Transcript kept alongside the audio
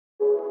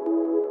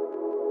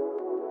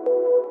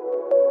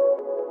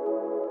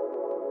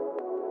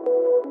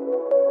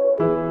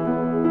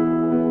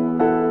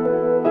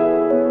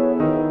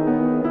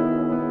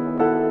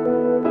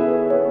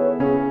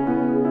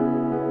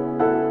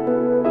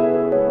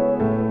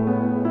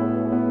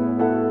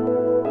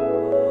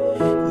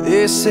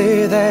They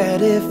say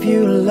that if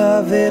you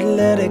love it,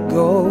 let it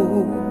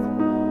go.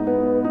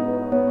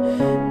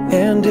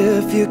 And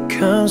if it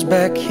comes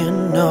back, you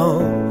know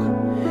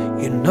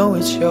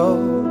it's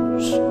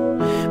yours.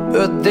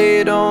 But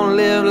they don't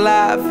live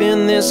life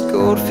in this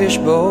goldfish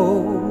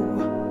bowl.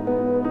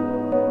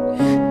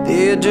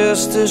 They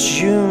just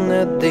assume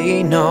that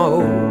they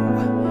know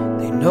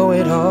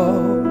it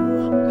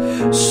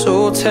all.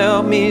 So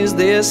tell me, is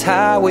this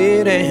how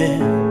it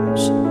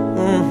ends?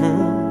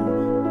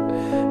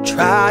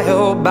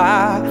 Trial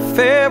by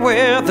fair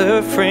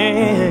weather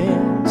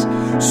friends.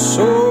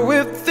 So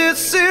if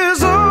this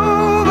is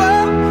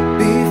over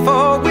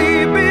before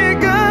we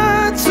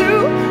begun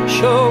to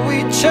show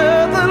each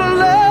other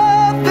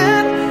love,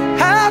 then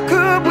how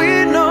could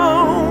we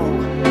know?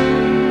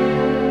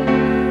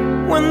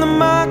 When the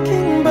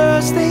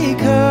mockingbirds, they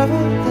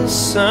cover the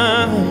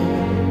sun,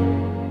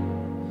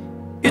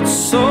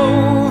 it's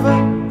over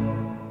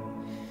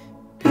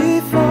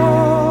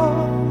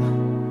before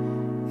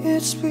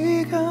it's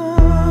begun.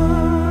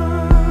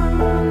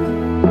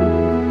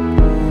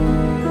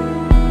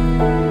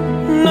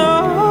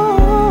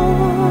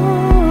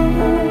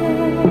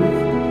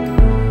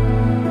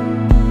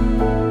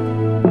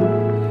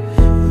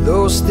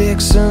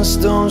 Sticks and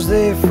stones,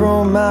 they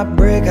from might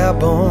break our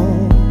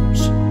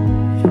bones.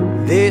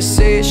 They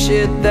say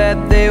shit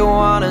that they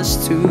want us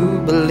to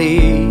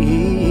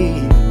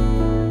believe.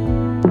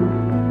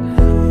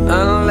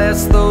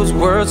 Unless those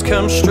words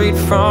come straight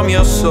from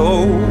your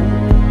soul,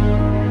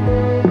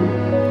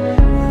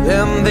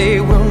 then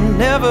they will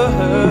never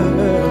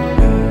hurt.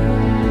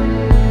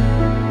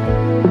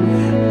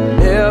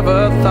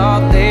 Never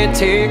thought they'd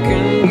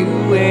taken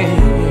you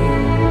in.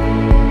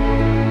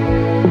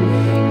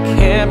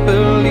 Can't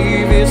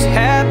believe it's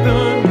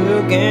happened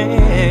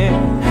again.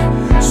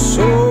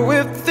 So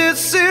if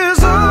this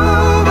is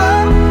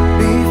over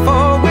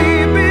before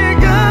we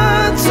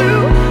begun to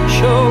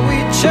show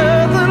each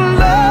other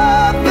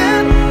love,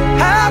 then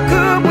how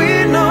could we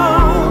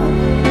know?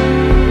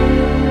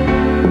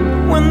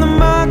 When the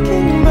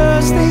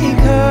mockingbirds, they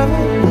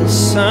cover the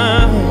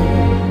sun,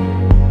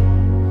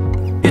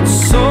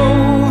 it's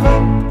over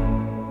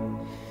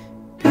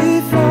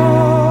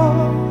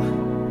before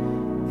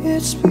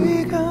it's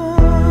begun.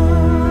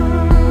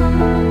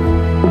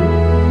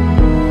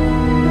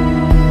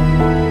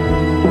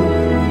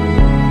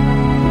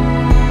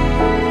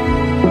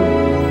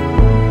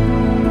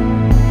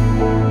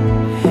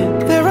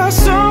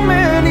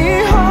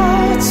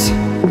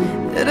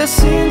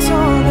 Seen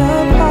torn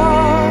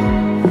apart,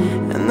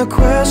 and the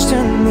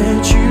question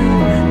that you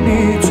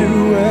need to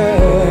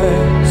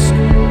ask,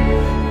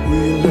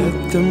 we let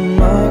the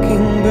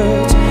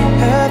mockingbirds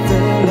have the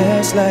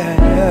last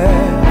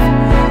laugh.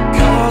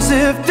 'Cause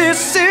if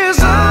this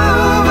is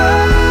over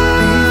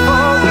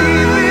before we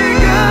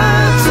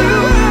begun to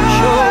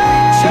show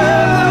each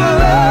other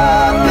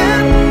love,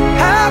 then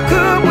how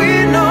could we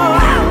know?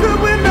 How could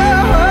we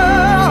know?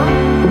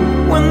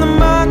 When the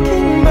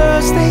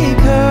mockingbirds, they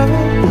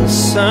cover the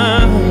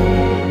sun,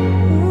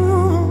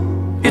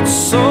 it's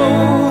so